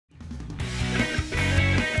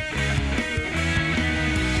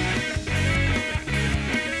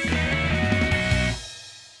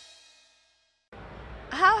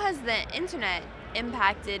has the internet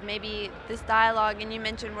impacted maybe this dialogue? And you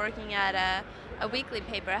mentioned working at a weekly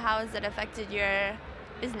paper. How has it affected your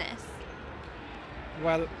business?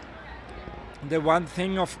 Well, the one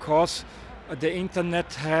thing, of course, the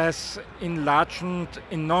internet has enlarged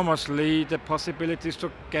enormously the possibilities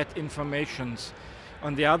to get informations.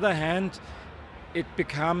 On the other hand, it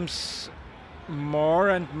becomes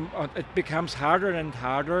it becomes harder and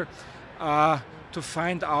harder to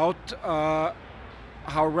find out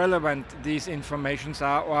how relevant these informations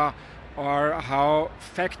are, or how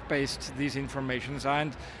fact-based these informations are,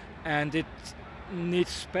 and it needs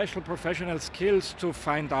special professional skills to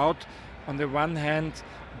find out, on the one hand,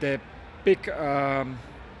 the big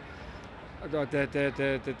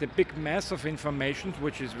the big mass of information,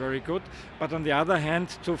 which is very good, but on the other hand,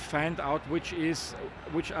 to find out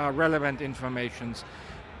which are relevant informations.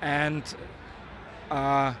 And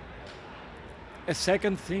a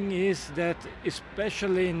second thing is that,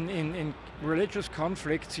 especially in religious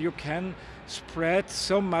conflicts, you can spread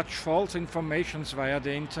so much false information via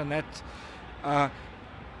the internet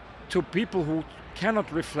to people who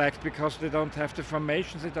cannot reflect because they don't have the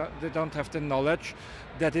information, they don't have the knowledge,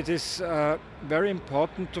 that it is very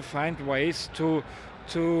important to find ways to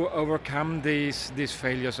overcome these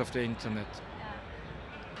failures of the internet.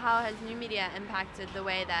 How has new media impacted the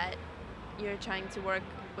way that you're trying to work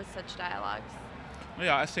with such dialogues?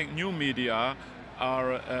 Yeah, I think new media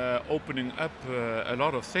are opening up a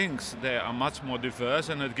lot of things. They are much more diverse,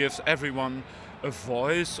 and it gives everyone a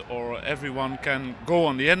voice, or everyone can go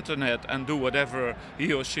on the internet and do whatever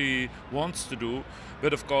he or she wants to do.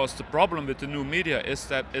 But of course the problem with the new media is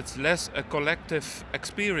that it's less a collective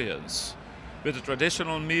experience. With the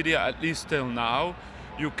traditional media, at least till now,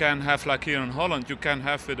 you can have, like here in Holland, you can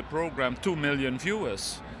have with a program 2 million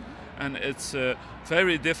viewers. And it's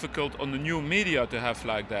very difficult on the new media to have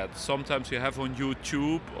like that. Sometimes you have on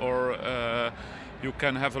YouTube, or you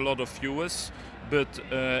can have a lot of viewers, but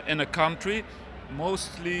in a country,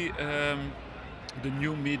 mostly the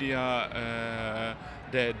new media,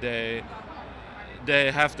 they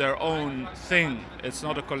have their own thing. It's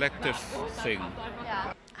not a collective thing.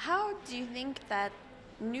 Yeah. How do you think that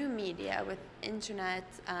new media, with internet,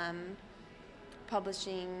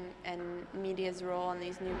 publishing, and media's role on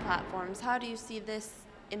these new platforms, how do you see this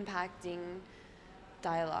impacting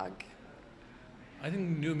dialogue? I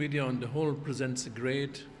think new media on the whole presents a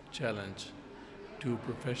great challenge to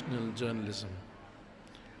professional journalism.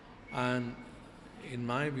 And in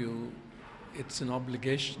my view, it's an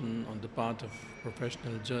obligation on the part of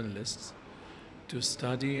professional journalists to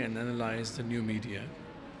study and analyze the new media,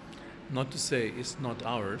 not to say it's not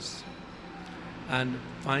ours, and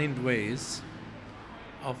find ways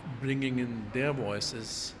of bringing in their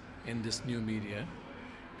voices in this new media,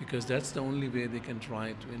 because that's the only way they can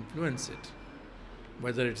try to influence it,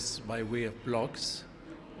 whether it's by way of blogs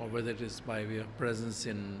or whether it is by way of presence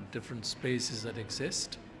in different spaces that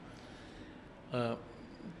exist,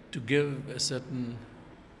 to give a certain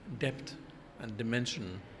depth and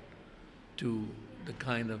dimension to the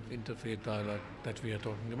kind of interfaith dialogue that we are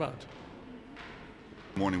talking about.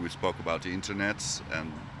 This morning we spoke about the internet,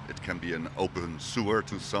 and it can be an open sewer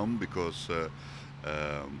to some, because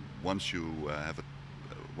once you have a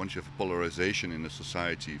polarization in a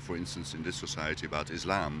society, for instance in this society about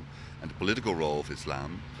Islam and the political role of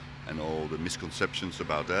Islam and all the misconceptions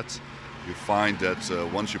about that, you find that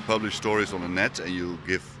once you publish stories on the net and you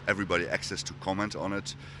give everybody access to comment on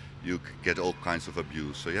it, you get all kinds of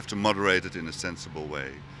abuse. So you have to moderate it in a sensible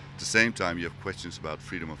way. At the same time, you have questions about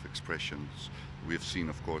freedom of expression. We have seen,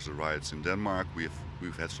 of course, the riots in Denmark.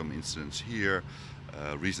 We've had some incidents here.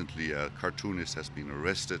 Recently, a cartoonist has been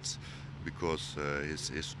arrested because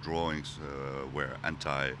his drawings were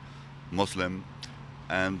anti-Muslim.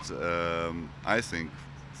 And I think,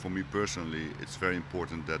 for me personally, it's very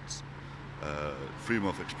important that freedom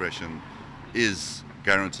of expression is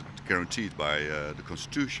guaranteed by the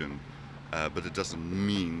Constitution, but it doesn't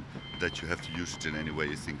mean that you have to use it in any way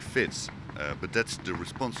you think fits. But that's the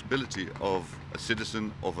responsibility of a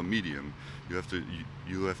citizen of a medium. You have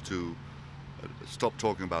to stop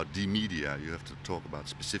talking about the media. You have to talk about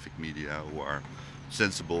specific media who are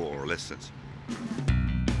sensible or less sensible.